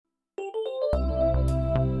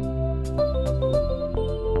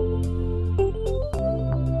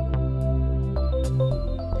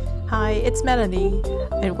it's Melanie,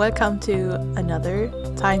 and welcome to another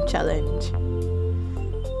time challenge.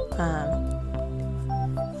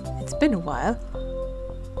 It's been a while.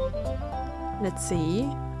 Let's see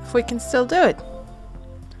if we can still do it.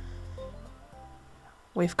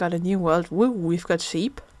 We've got a new world. Woo, we've got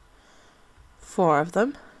sheep. 4 of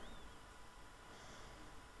them.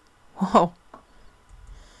 Whoa.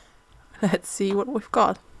 Let's see what we've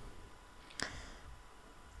got.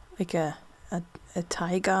 Like a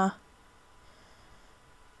taiga.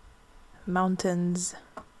 Mountains.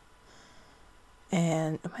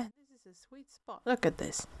 And man, this is a sweet spot. Look at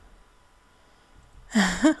this.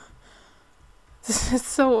 This is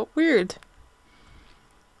so weird.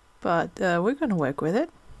 But we're gonna work with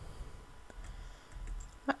it.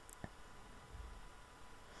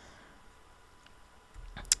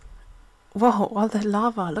 Whoa, all the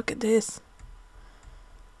lava, look at this.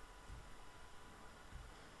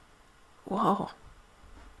 Whoa.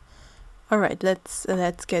 Alright, let's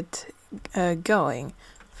get going.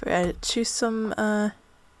 Choose some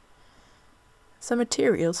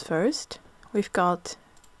materials first. We've got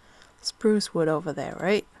spruce wood over there,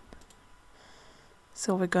 right?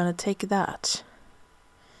 So we're gonna take that.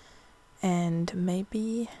 And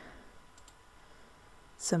maybe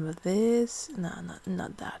some of this. No,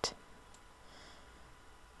 not that.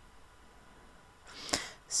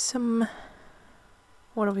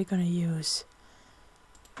 What are we gonna use?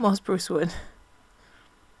 More spruce wood.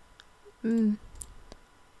 And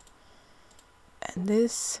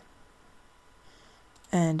this.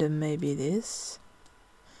 And maybe this.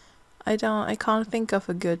 I can't think of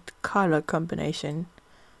a good color combination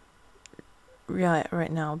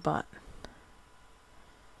right now, but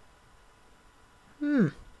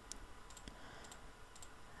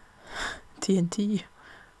TNT.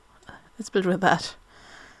 Let's build with that.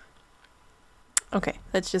 Okay,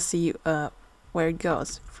 let's just see where it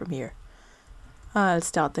goes from here. I'll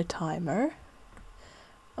start the timer.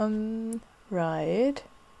 Right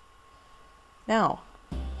now.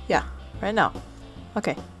 Yeah, right now.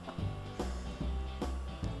 Okay.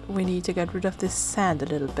 We need to get rid of this sand a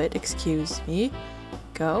little bit. Excuse me.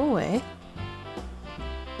 Go away.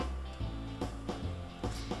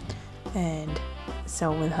 And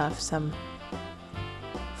so we'll have some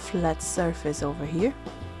flat surface over here.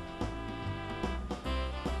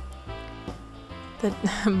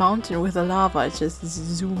 The mountain with the lava is just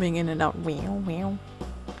zooming in and out. Wow, wow.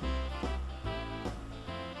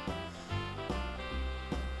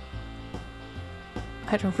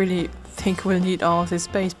 I don't really think we'll need all of this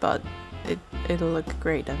space, but it'll look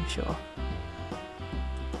great, I'm sure.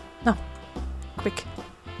 No, quick.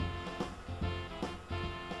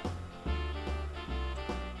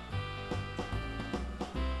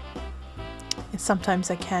 And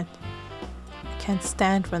sometimes I can't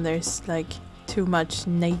stand when there's like too much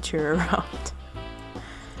nature around.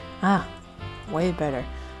 Ah, way better.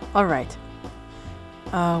 All right.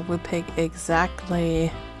 We'll pick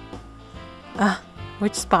exactly.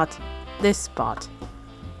 Which spot? This spot.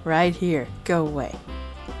 Right here. Go away.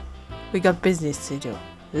 We got business to do.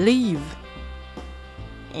 Leave.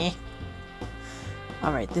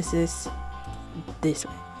 Alright, this is this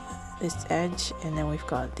way. This edge, and then we've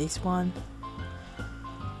got this one.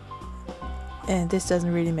 And this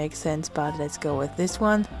doesn't really make sense, but let's go with this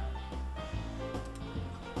one.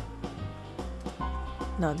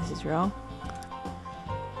 No, this is wrong.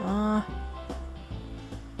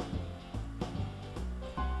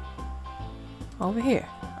 Over here.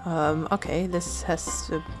 Okay, this has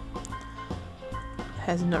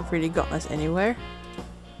not really gotten us anywhere.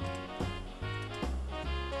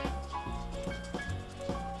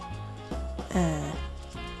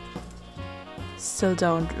 Still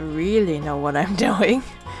don't really know what I'm doing,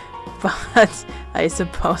 but I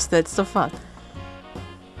suppose that's the fun.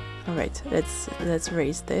 All right, let's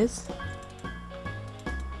raise this.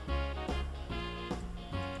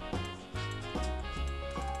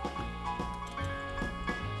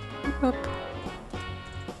 Whoop.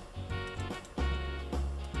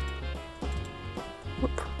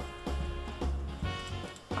 Whoop.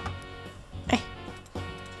 Hey.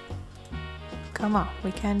 Come on,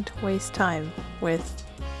 we can't waste time with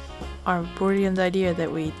our brilliant idea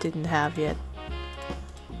that we didn't have yet.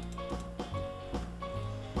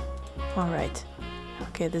 Alright.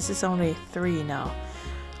 Okay, this is only 3 now.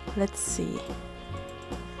 Let's see.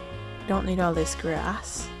 Don't need all this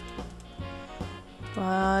grass.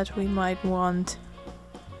 But we might want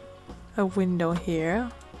a window here,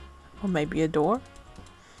 or maybe a door.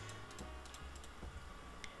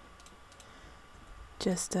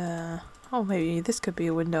 Just oh, maybe this could be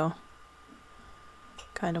a window.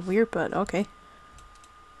 Kind of weird, but okay.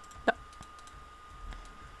 No.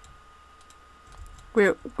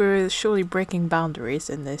 We're surely breaking boundaries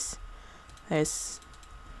in this.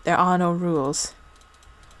 There are no rules.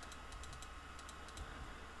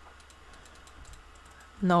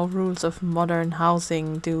 No rules of modern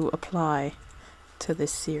housing do apply to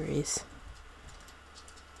this series.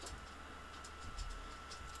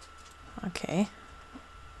 Okay.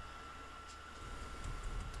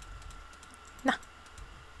 Nah.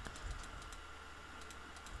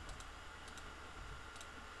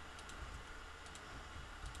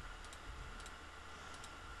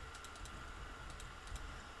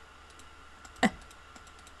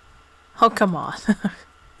 Oh, come on.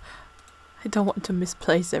 I don't want to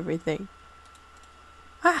misplace everything.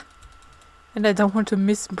 Ah! And I don't want to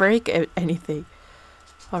misbreak anything.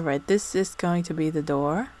 Alright, this is going to be the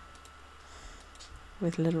door.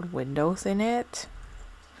 With little windows in it.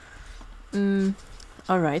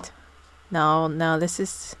 Alright. Now this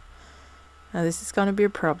is gonna be a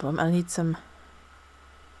problem. I need some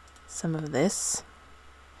of this.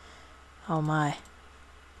 Oh my.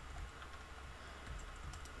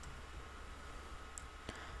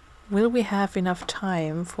 Will we have enough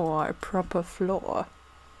time for a proper floor?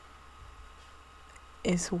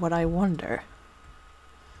 Is what I wonder.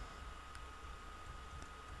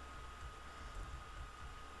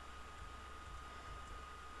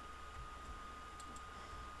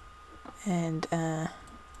 And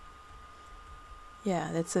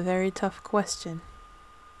yeah, that's a very tough question.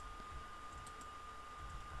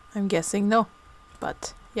 I'm guessing no.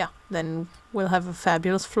 But yeah, then we'll have a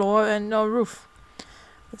fabulous floor and no roof.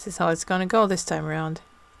 This is how it's gonna go this time around.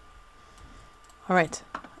 Alright.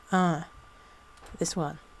 This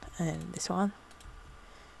one. And this one.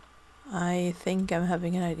 I think I'm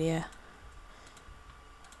having an idea.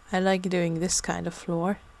 I like doing this kind of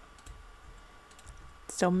floor.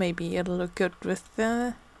 So maybe it'll look good with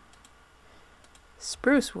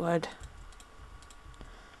spruce wood.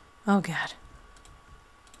 Oh god.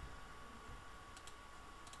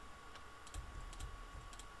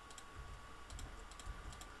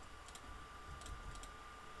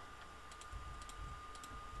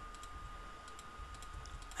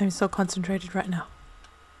 I'm so concentrated right now.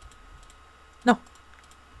 No.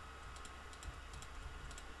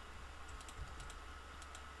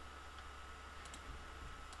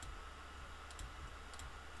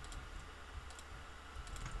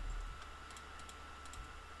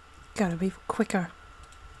 Gotta be quicker.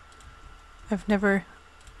 I've never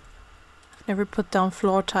put down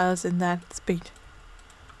floor tiles in that speed.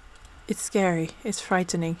 It's scary. It's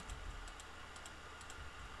frightening.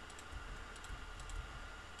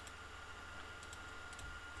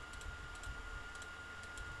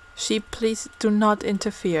 Sheep, please do not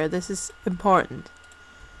interfere. This is important.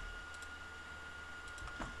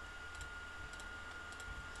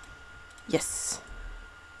 Yes.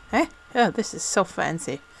 Eh? Oh, this is so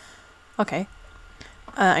fancy. Okay.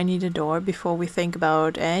 I need a door before we think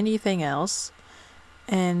about anything else.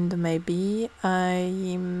 And maybe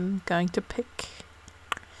I'm going to pick...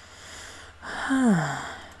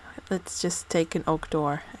 Let's just take an oak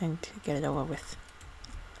door and get it over with.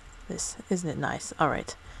 This, isn't it nice?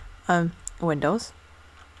 Alright. Windows.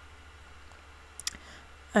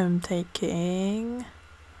 I'm taking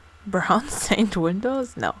brown stained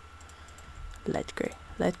windows? No. Light grey.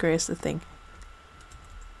 Light grey is the thing.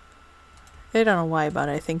 I don't know why, but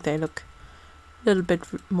I think they look a little bit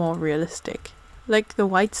more realistic. Like the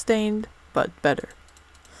white stained, but better.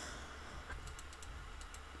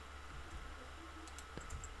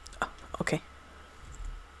 Oh, okay.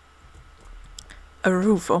 A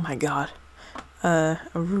roof, oh my god. A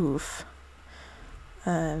roof.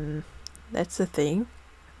 That's a thing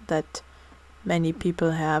that many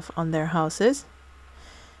people have on their houses.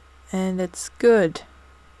 And it's good.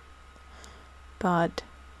 But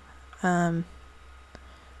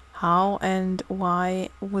how and why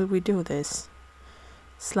will we do this?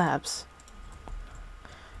 Slabs.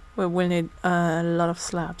 We'll need a lot of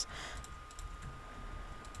slabs.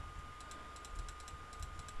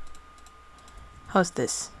 How's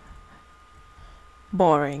this?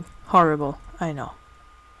 Boring. Horrible. I know.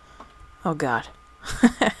 Oh god.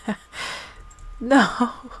 No.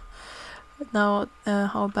 No,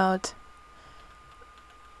 how about...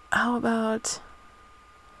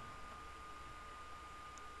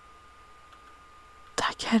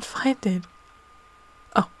 I can't find it.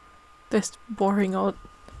 Oh, this boring old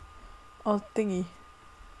thingy.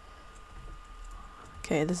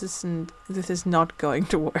 Okay, this is not going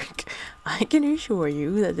to work. I can assure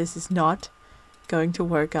you that this is not going to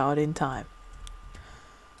work out in time.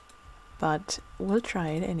 But we'll try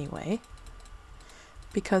it anyway.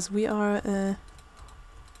 Because we are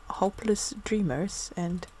hopeless dreamers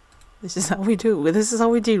and This is how we do. This is how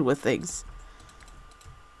we deal with things.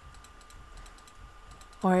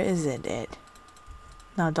 Or isn't it?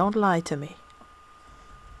 Now don't lie to me.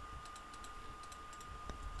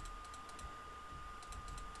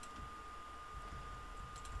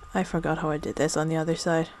 I forgot how I did this on the other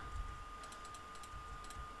side.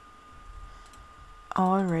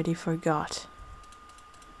 Already forgot.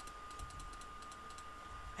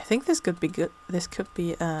 I think this could be good. This could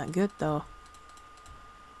be good though.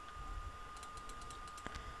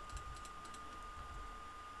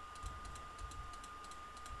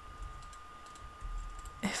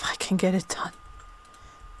 If I can get it done.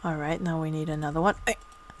 Alright, now we need another one.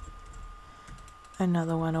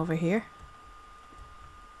 Another one over here.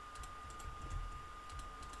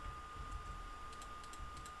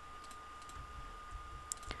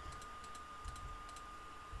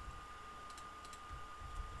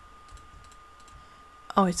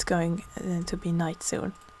 Oh, it's going to be night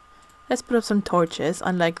soon. Let's put up some torches,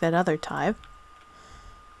 unlike that other time.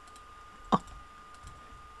 Oh.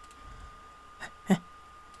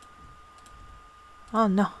 Oh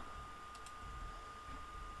no.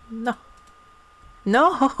 No.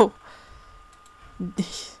 No!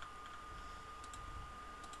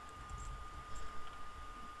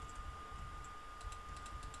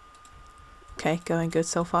 Okay, going good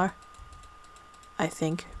so far. I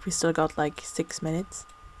think we still got like 6 minutes.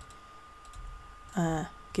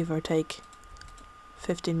 Give or take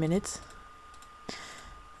 15 minutes.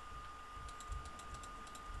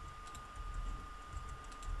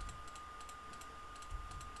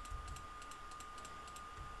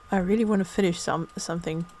 I really want to finish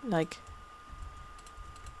something like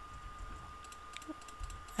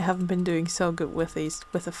I haven't been doing so good with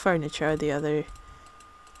the furniture in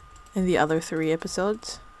the other 3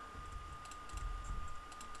 episodes.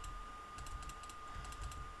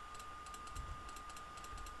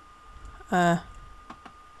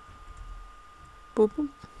 Boop, boop.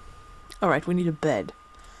 Alright, we need a bed.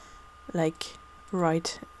 Like,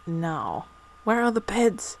 right now. Where are the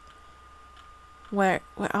beds? Where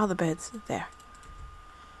are the beds? There.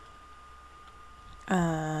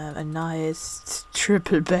 A nice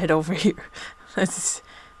triple bed over here. That's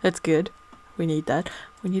good. We need that.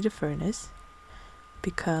 We need a furnace.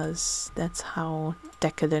 Because that's how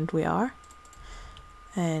decadent we are.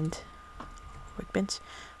 And workbench.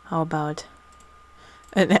 How about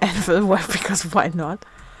an anvil? Well, because why not?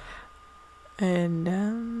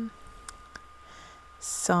 And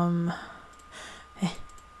some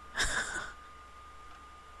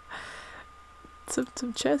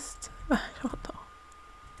some chest. I don't know.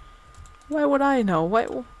 Why would I know?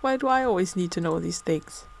 Why do I always need to know these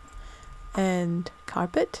things? And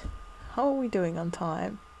carpet. How are we doing on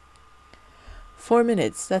time? 4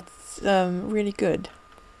 minutes. That's really good.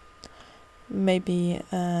 Maybe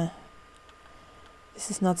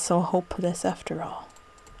this is not so hopeless after all.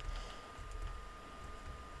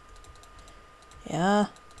 Yeah.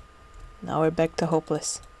 Now we're back to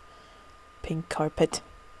hopeless. Pink carpet.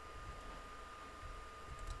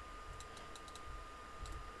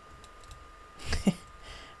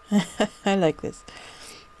 I like this.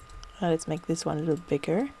 Let's make this one a little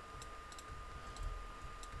bigger.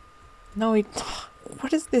 No,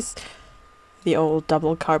 what is this? The old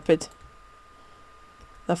double carpet.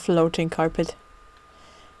 The floating carpet.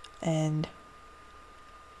 And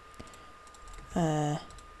I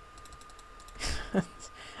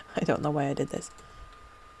don't know why I did this.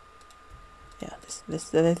 Yeah,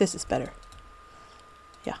 this is better.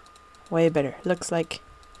 Yeah, way better. Looks like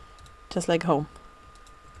just like home.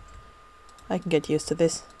 I can get used to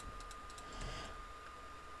this.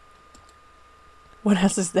 What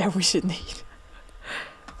else is there we should need?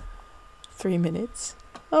 3 minutes.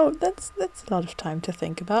 Oh, that's a lot of time to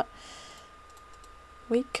think about.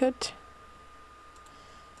 We could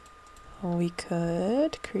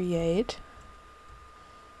create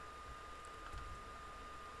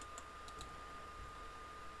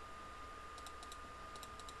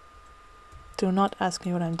Do not ask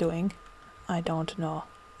me what I'm doing. I don't know.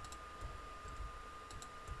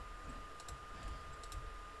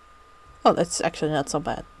 Oh, that's actually not so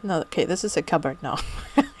bad. No, okay, this is a cupboard now.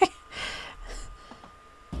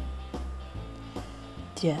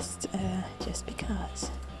 just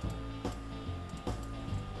because.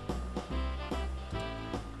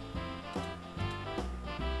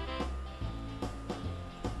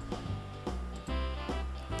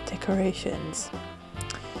 Decorations.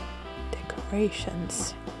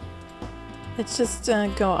 Let's just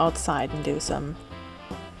go outside and do some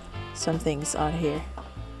things out here,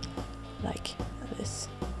 like this.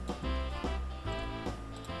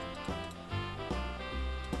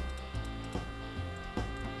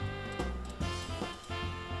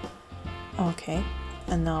 Okay,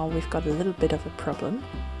 and now we've got a little bit of a problem.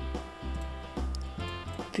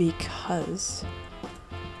 Because...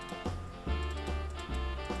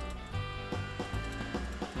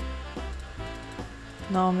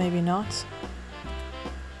 No, maybe not.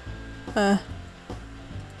 I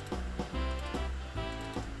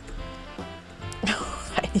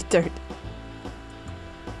need dirt.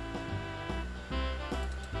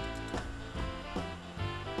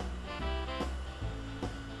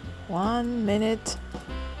 One minute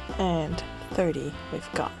and 30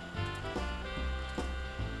 we've got.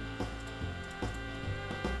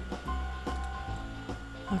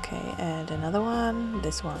 Okay, and another one,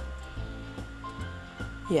 this one.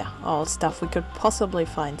 Yeah, all stuff we could possibly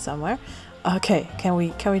find somewhere. Okay, can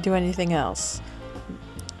we do anything else?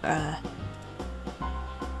 I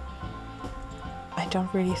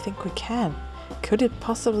don't really think we can. Could it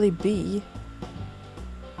possibly be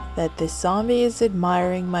that this zombie is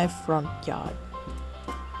admiring my front yard?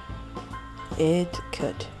 It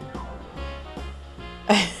could.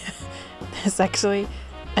 There's actually...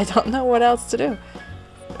 I don't know what else to do.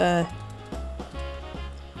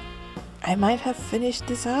 I might have finished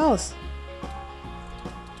this house.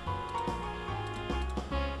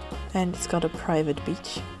 And it's got a private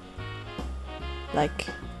beach. Like...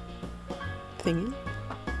 thingy.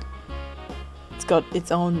 It's got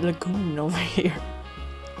its own lagoon over here.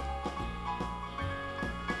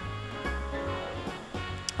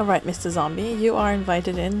 Alright, Mr. Zombie, you are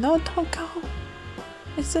invited in. No, don't go.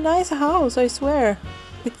 It's a nice house, I swear.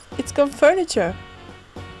 It's got furniture.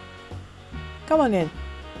 Come on in.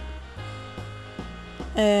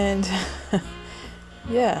 And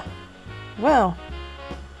yeah, well,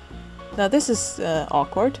 now this is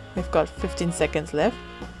awkward. We've got 15 seconds left.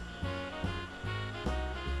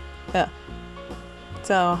 Yeah.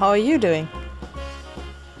 So, how are you doing?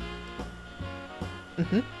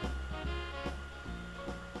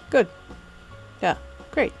 Good. Yeah,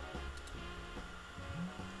 great.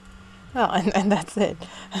 Oh, and that's it.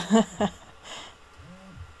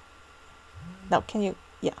 Now, can you...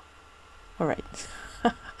 Yeah. Alright.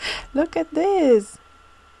 Look at this!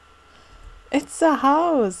 It's a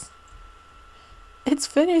house! It's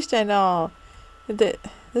finished and all!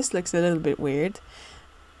 This looks a little bit weird.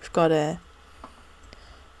 We've got a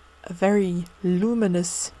very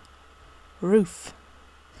luminous roof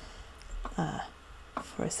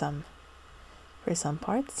for some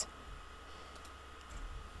parts.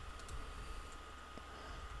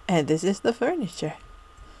 And this is the furniture.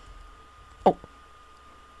 Oh!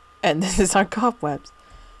 And this is our cobwebs.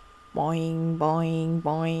 Boing, boing,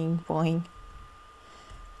 boing, boing.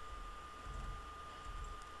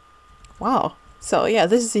 Wow. So yeah,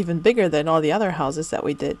 this is even bigger than all the other houses that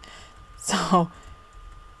we did. So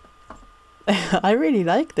I really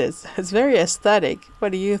like this. It's very aesthetic.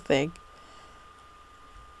 What do you think?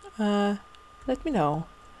 Let me know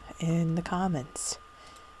in the comments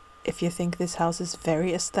if you think this house is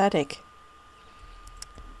very aesthetic.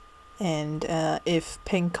 And if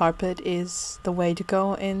pink carpet is the way to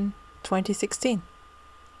go in 2016.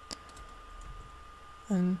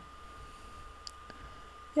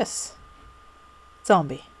 Yes.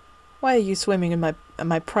 Zombie, why are you swimming in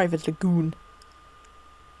my private lagoon?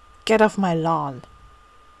 Get off my lawn.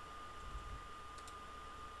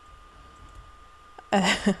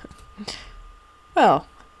 Well,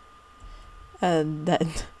 and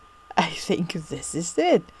then I think this is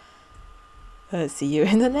it. See you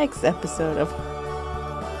in the next episode of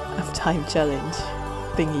Time Challenge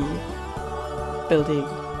thingy building